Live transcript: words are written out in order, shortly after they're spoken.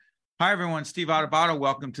Hi, everyone. Steve Adubato.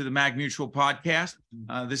 Welcome to the MagMutual podcast.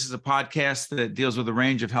 This is a podcast that deals with a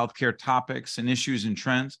range of healthcare topics and issues and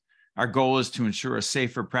trends. Our goal is to ensure a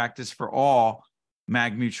safer practice for all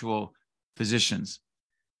MagMutual physicians.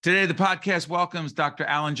 Today, the podcast welcomes Dr.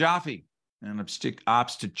 Alan Joffe, an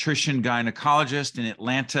obstetrician gynecologist in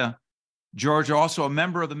Atlanta, Georgia, also a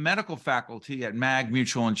member of the medical faculty at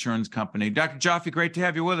MagMutual Insurance Company. Dr. Joffe, great to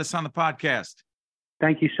have you with us on the podcast.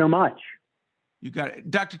 Thank you so much. You got it.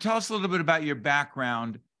 Doctor, tell us a little bit about your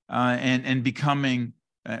background and becoming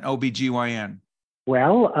an OBGYN.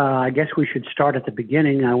 Well, I guess we should start at the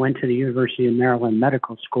beginning. I went to the University of Maryland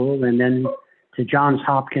Medical School and then to Johns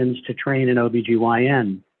Hopkins to train in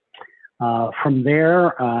OBGYN. From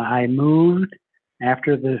there, I moved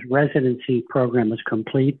after the residency program was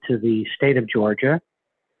complete to the state of Georgia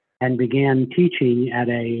and began teaching at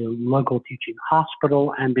a local teaching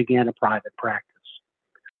hospital and began a private practice.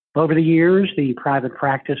 Over the years, the private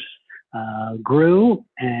practice grew,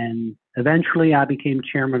 and eventually I became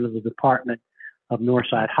chairman of the department of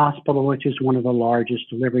Northside Hospital, which is one of the largest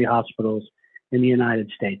delivery hospitals in the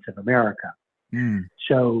United States of America.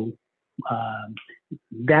 So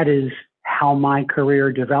that is how my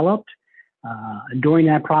career developed. During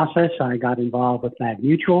that process, I got involved with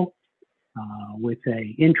MagMutual with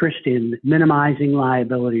an interest in minimizing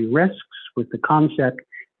liability risks, with the concept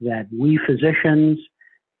that we physicians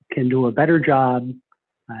can do a better job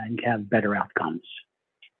and have better outcomes.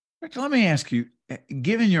 Let me ask you,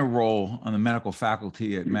 given your role on the medical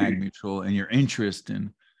faculty at MagMutual and your interest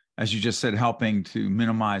in, as you just said, helping to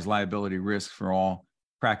minimize liability risk for all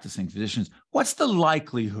practicing physicians, what's the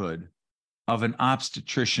likelihood of an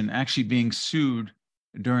obstetrician actually being sued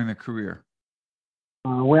during their career?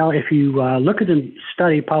 Well, if you look at a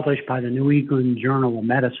study published by the New England Journal of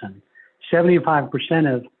Medicine,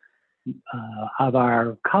 75% of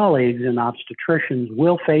our colleagues and obstetricians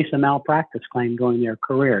will face a malpractice claim during their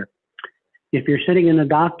career. If you're sitting in the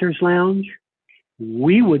doctor's lounge,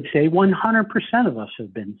 we would say 100% of us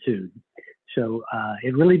have been sued. So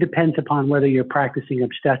it really depends upon whether you're practicing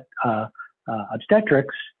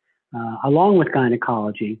obstetrics along with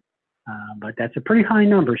gynecology, but that's a pretty high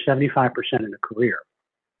number, 75% in a career.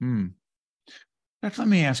 Let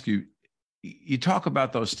me ask you, you talk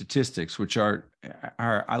about those statistics, which are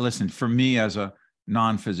I listened, for me as a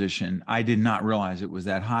non-physician, I did not realize it was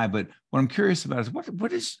that high. But what I'm curious about is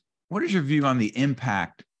what is your view on the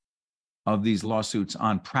impact of these lawsuits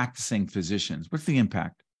on practicing physicians? What's the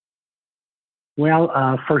impact? Well,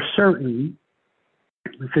 for certain,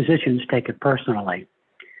 physicians take it personally.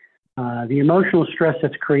 The emotional stress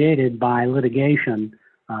that's created by litigation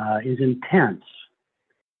is intense.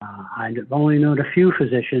 I only known a few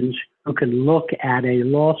physicians who can look at a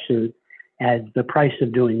lawsuit as the price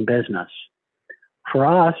of doing business. For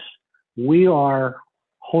us, we are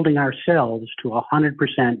holding ourselves to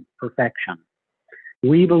 100% perfection.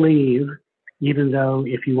 We believe, even though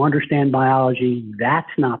if you understand biology, that's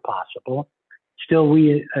not possible, still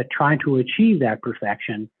we try to achieve that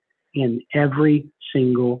perfection in every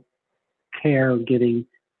single caregiving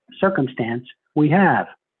circumstance we have.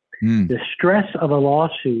 The stress of a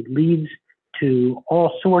lawsuit leads to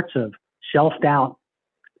all sorts of self-doubt,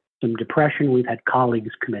 some depression. We've had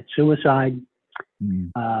colleagues commit suicide.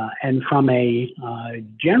 And from a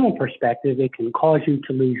general perspective, it can cause you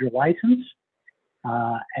to lose your license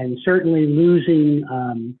and certainly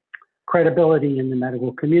losing credibility in the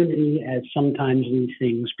medical community as sometimes these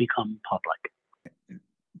things become public.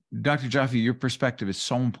 Dr. Joffe, your perspective is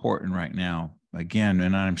so important right now. Again,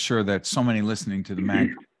 and I'm sure that so many listening to the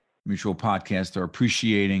MagMutual podcast are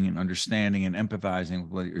appreciating and understanding and empathizing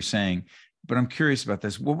with what you're saying. But I'm curious about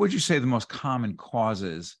this. What would you say the most common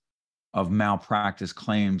causes of malpractice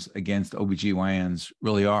claims against OBGYNs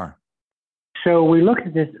really are? So we looked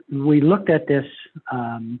at this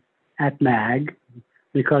at MAG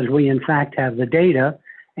because we in fact have the data,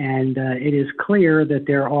 and it is clear that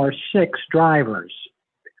there are 6 drivers.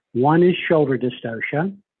 One is shoulder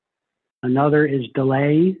dystocia. Another is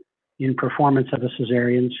delay in performance of a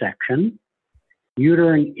cesarean section,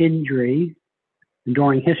 uterine injury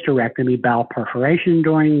during hysterectomy, bowel perforation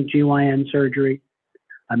during GYN surgery,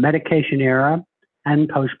 a medication error, and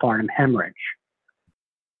postpartum hemorrhage.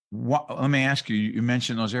 Let me ask you, you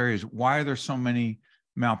mentioned those areas. Why are there so many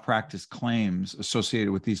malpractice claims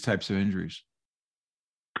associated with these types of injuries?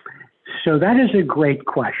 So that is a great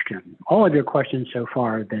question. All of your questions so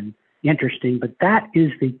far have been interesting, but that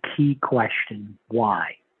is the key question,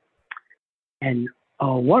 why? And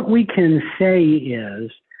what we can say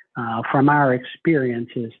is, from our experience,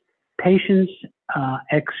 is patients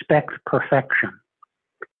expect perfection.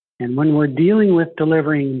 And when we're dealing with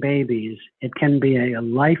delivering babies, it can be a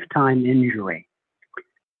lifetime injury,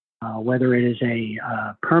 whether it is a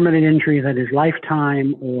permanent injury that is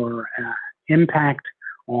lifetime or impact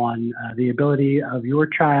on the ability of your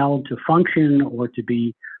child to function or to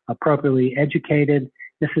be appropriately educated.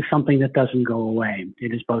 This is something that doesn't go away.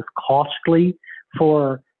 It is both costly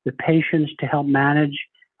for the patients to help manage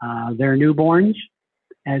their newborns,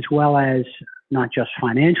 as well as not just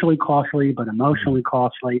financially costly, but emotionally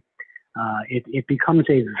costly. It becomes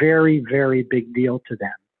a very, very big deal to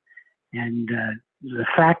them. And the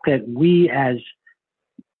fact that we as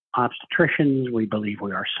obstetricians, we believe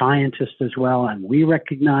we are scientists as well, and we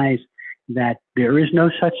recognize that there is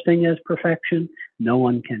no such thing as perfection. No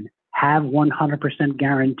one can have 100%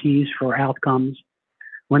 guarantees for outcomes.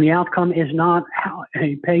 When the outcome is not how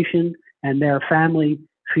a patient and their family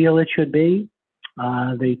feel it should be,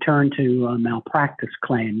 they turn to malpractice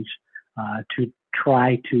claims to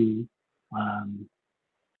try to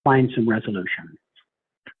find some resolution.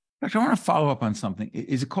 Doctor, I want to follow up on something.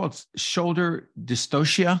 Is it called shoulder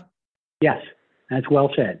dystocia? Yes, that's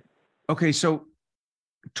well said. Okay, so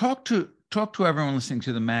talk to everyone listening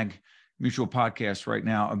to the MagMutual podcast right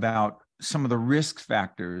now about some of the risk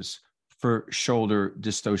factors for shoulder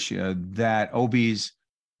dystocia that OBs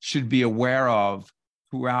should be aware of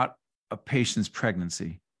throughout a patient's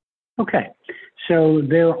pregnancy. Okay, so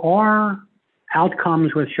there are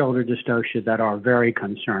outcomes with shoulder dystocia that are very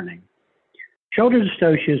concerning. Shoulder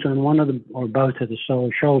dystocia is when one of the or both of the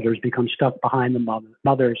shoulders become stuck behind the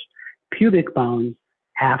mother's pubic bone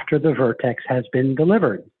after the vertex has been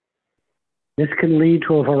delivered. This can lead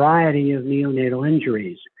to a variety of neonatal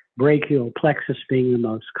injuries, brachial plexus being the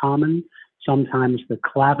most common, sometimes the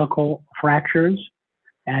clavicle fractures,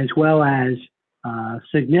 as well as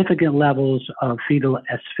significant levels of fetal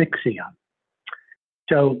asphyxia.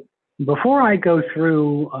 So before I go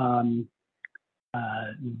through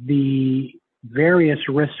the various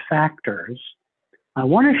risk factors, I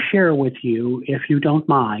want to share with you, if you don't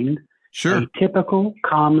mind, sure, a typical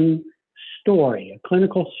common story, a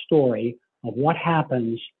clinical story of what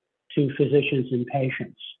happens to physicians and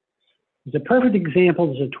patients. As a perfect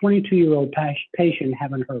example is a 22-year-old patient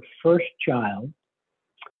having her first child.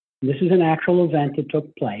 This is an actual event that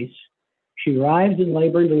took place. She arrives in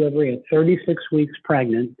labor and delivery at 36 weeks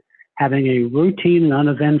pregnant, having a routine and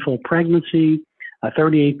uneventful pregnancy, a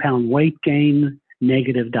 38-pound weight gain,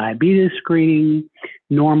 negative diabetes screening,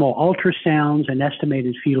 normal ultrasounds, an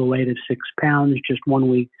estimated fetal weight of 6 pounds just 1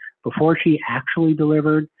 week before she actually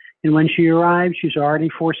delivered. And when she arrived, she's already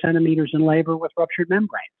 4 centimeters in labor with ruptured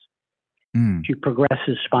membranes. She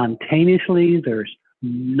progresses spontaneously. There's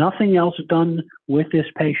nothing else done with this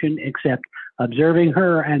patient except observing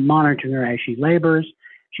her and monitoring her as she labors.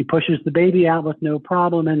 She pushes the baby out with no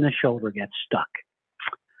problem, and the shoulder gets stuck.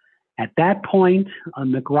 At that point, a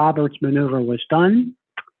McRoberts maneuver was done,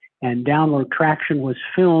 and downward traction was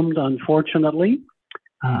filmed, unfortunately.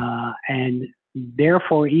 And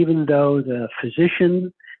therefore, even though the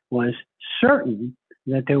physician was certain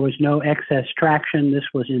that there was no excess traction, this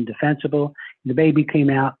was indefensible. The baby came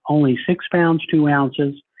out only 6 pounds, 2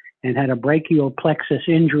 ounces, and had a brachial plexus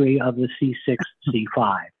injury of the C6,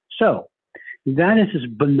 C5. So that is as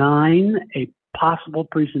benign a possible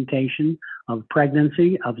presentation of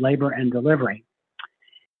pregnancy, of labor and delivery.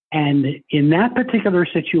 And in that particular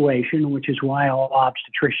situation, which is why all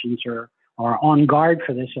obstetricians are on guard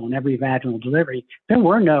for this on every vaginal delivery, there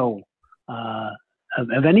were no,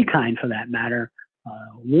 of any kind for that matter,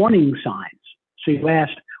 warning signs. So you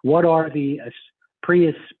asked, what are the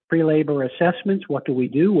pre-labor assessments? What do we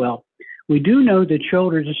do? Well, we do know that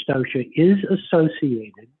shoulder dystocia is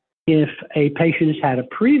associated if a patient has had a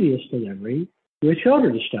previous delivery with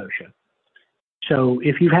shoulder dystocia. So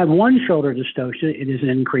if you have one shoulder dystocia, it is an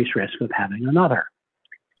increased risk of having another.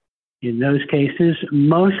 In those cases,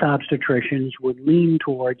 most obstetricians would lean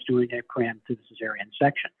towards doing a preemptive cesarean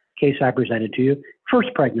section. Case I presented to you,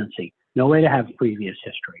 first pregnancy, no way to have previous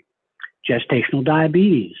history. Gestational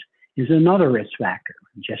diabetes is another risk factor.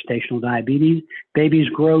 Gestational diabetes, babies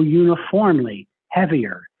grow uniformly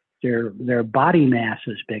heavier. Their body mass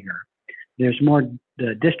is bigger. There's more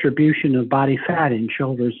the distribution of body fat in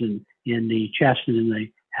shoulders and in the chest and in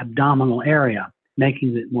the abdominal area,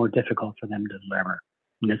 making it more difficult for them to deliver.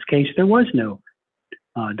 In this case, there was no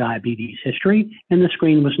diabetes history, and the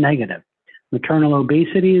screen was negative. Maternal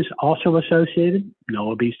obesity is also associated,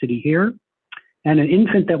 no obesity here. And an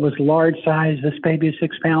infant that was large size, this baby is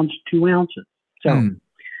 6 pounds, 2 ounces. So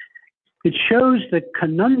it shows the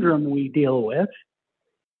conundrum we deal with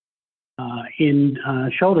in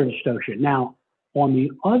shoulder dystocia. Now, on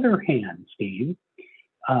the other hand, Steve,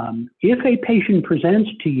 if a patient presents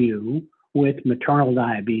to you with maternal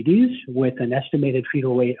diabetes, with an estimated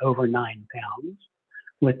fetal weight over 9 pounds,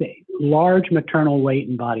 with a large maternal weight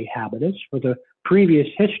and body habitus, with a previous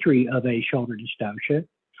history of a shoulder dystocia,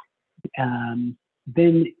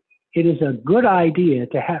 then it is a good idea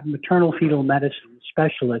to have maternal fetal medicine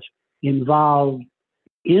specialists involved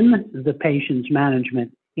in the patient's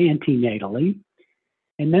management antenatally.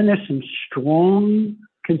 And then there's some strong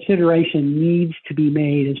consideration needs to be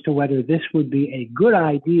made as to whether this would be a good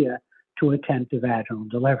idea to attempt a vaginal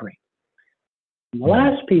delivery. And the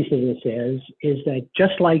last piece of this is that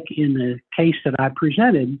just like in the case that I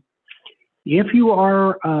presented, if you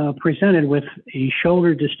are presented with a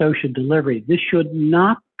shoulder dystocia delivery, this should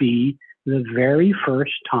not be the very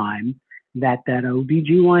first time that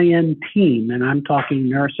OBGYN team, and I'm talking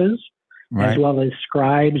nurses, right, as well as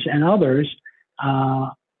scribes and others,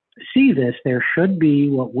 see this. There should be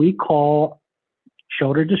what we call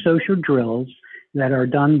shoulder dystocia drills that are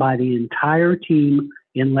done by the entire team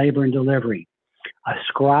in labor and delivery. A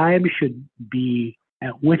scribe should be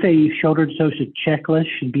with a shoulder dystocia checklist,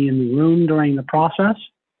 should be in the room during the process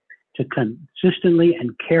to consistently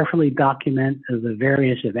and carefully document the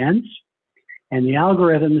various events. And the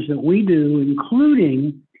algorithms that we do,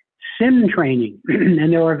 including sim training,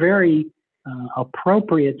 and there are very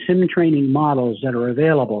appropriate sim training models that are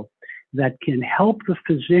available that can help the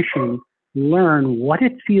physician learn what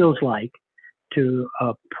it feels like to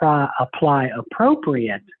apply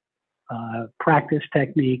appropriate practice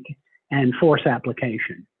technique and force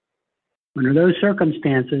application. Under those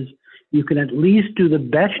circumstances, you can at least do the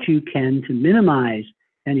best you can to minimize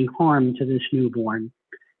any harm to this newborn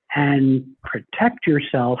and protect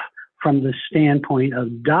yourself from the standpoint of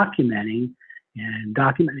documenting, and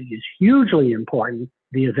documenting is hugely important,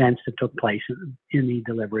 the events that took place in the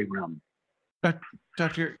delivery room.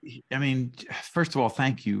 Doctor, I mean, first of all,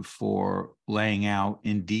 thank you for laying out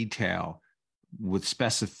in detail with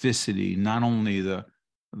specificity, not only the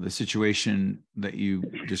situation that you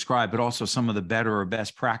described, but also some of the better or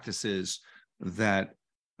best practices that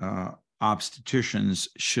obstetricians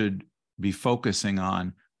should be focusing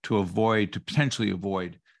on to potentially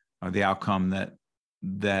avoid the outcome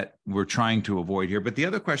that we're trying to avoid here. But the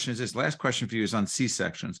other question is this, last question for you is on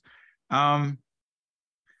C-sections.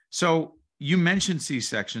 So you mentioned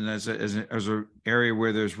C-section as an area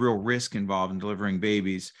where there's real risk involved in delivering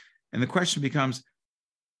babies. And the question becomes,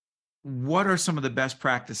 what are some of the best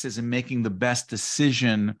practices in making the best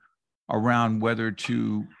decision around whether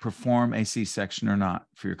to perform a C-section or not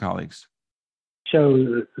for your colleagues?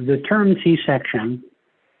 So the term C-section,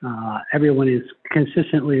 everyone is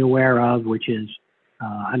consistently aware of, which is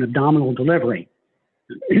an abdominal delivery.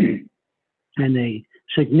 And a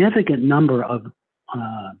significant number of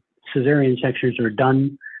cesarean sections are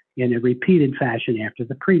done in a repeated fashion after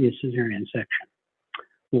the previous cesarean section.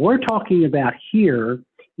 What we're talking about here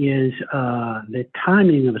is the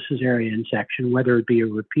timing of a cesarean section, whether it be a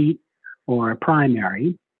repeat or a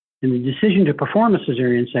primary. And the decision to perform a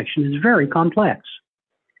cesarean section is very complex.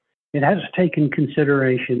 It has to take in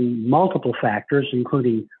consideration multiple factors,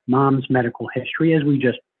 including mom's medical history, as we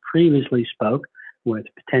just previously spoke, with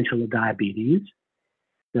potential of diabetes,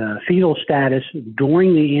 the fetal status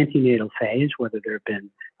during the antenatal phase, whether there have been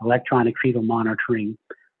electronic fetal monitoring,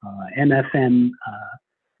 MFM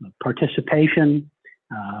participation,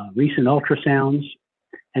 recent ultrasounds,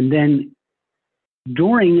 and then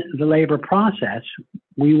during the labor process,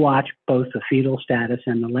 we watch both the fetal status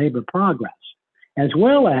and the labor progress, as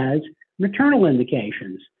well as maternal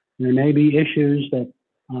indications. There may be issues that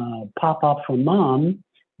pop up for mom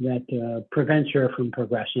that prevents her from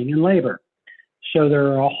progressing in labor. So there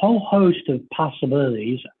are a whole host of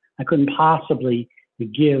possibilities. I couldn't possibly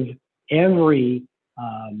give every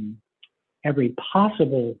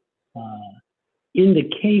possible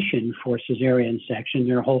indication for cesarean section.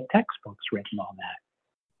 There are whole textbooks written on that.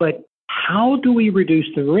 But how do we reduce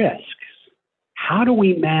the risks? How do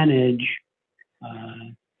we manage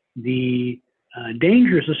the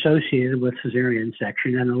dangers associated with cesarean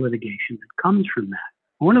section and the litigation that comes from that?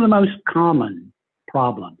 One of the most common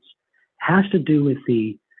problems has to do with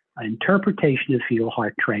the interpretation of fetal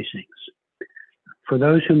heart tracings. For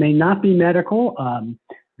those who may not be medical,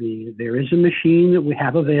 there is a machine that we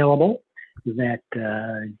have available that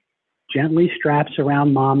gently straps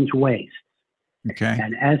around mom's waist. Okay.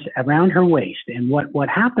 And as around her waist. And what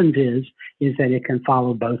happens is that it can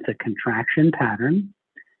follow both the contraction pattern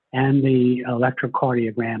and the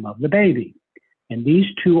electrocardiogram of the baby. And these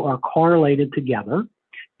two are correlated together.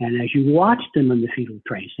 And as you watch them in the fetal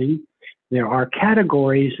tracing, there are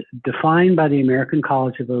categories defined by the American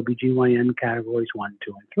College of OBGYN, categories 1,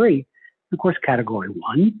 2, and 3, Of course, category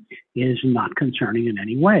 1 is not concerning in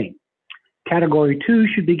any way. Category 2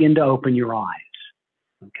 should begin to open your eyes.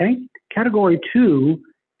 Okay? Category 2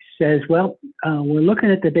 says, well, we're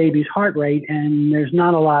looking at the baby's heart rate and there's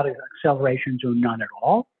not a lot of accelerations or none at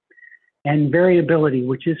all. And variability,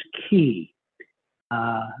 which is key.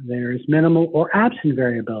 There's minimal or absent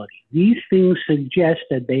variability. These things suggest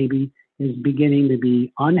that baby is beginning to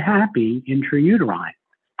be unhappy intrauterine.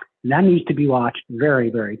 And that needs to be watched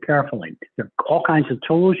very, very carefully. There are all kinds of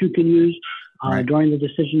tools you can use during the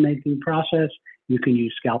decision-making process. You can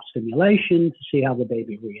use scalp stimulation to see how the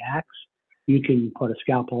baby reacts. You can put a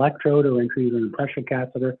scalp electrode or intrauterine pressure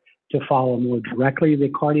catheter to follow more directly the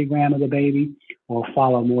cardiogram of the baby or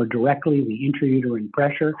follow more directly the intrauterine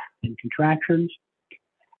pressure and contractions.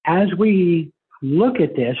 As we look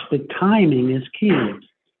at this, the timing is key.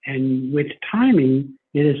 And with timing,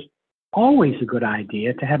 it is always a good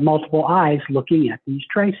idea to have multiple eyes looking at these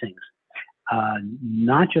tracings.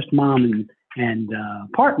 Not just mom and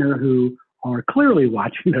partner who are clearly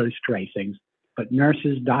watching those tracings, but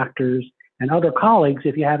nurses, doctors, and other colleagues.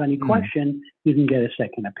 If you have any question, you can get a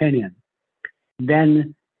second opinion.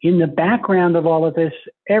 Then in the background of all of this,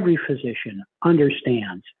 every physician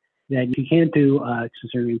understands that you can't do a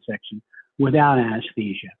cesarean section without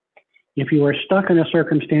anesthesia. If you are stuck in a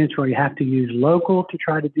circumstance where you have to use local to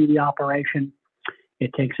try to do the operation,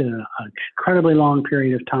 it takes an incredibly long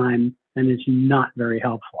period of time and is not very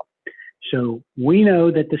helpful. So we know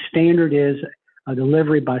that the standard is a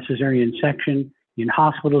delivery by cesarean section. In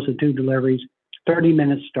hospitals that do deliveries, 30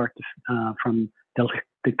 minutes start from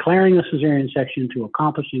declaring a cesarean section to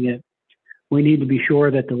accomplishing it. We need to be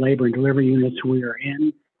sure that the labor and delivery units we are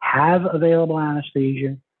in have available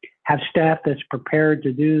anesthesia, have staff that's prepared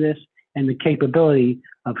to do this, and the capability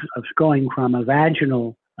of going from a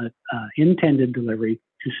vaginal intended delivery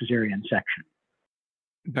to cesarean section.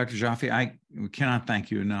 Dr. Joffe, we cannot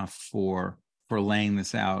thank you enough for laying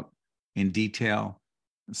this out in detail,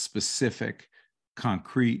 specific,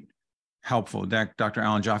 concrete, helpful. Dr.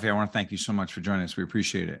 Alan Joffe, I want to thank you so much for joining us. We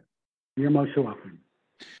appreciate it. You're most welcome.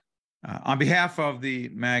 On behalf of the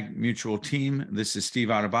MagMutual team, this is Steve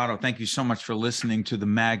Adubato. Thank you so much for listening to the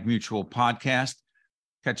MagMutual podcast.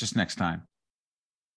 Catch us next time.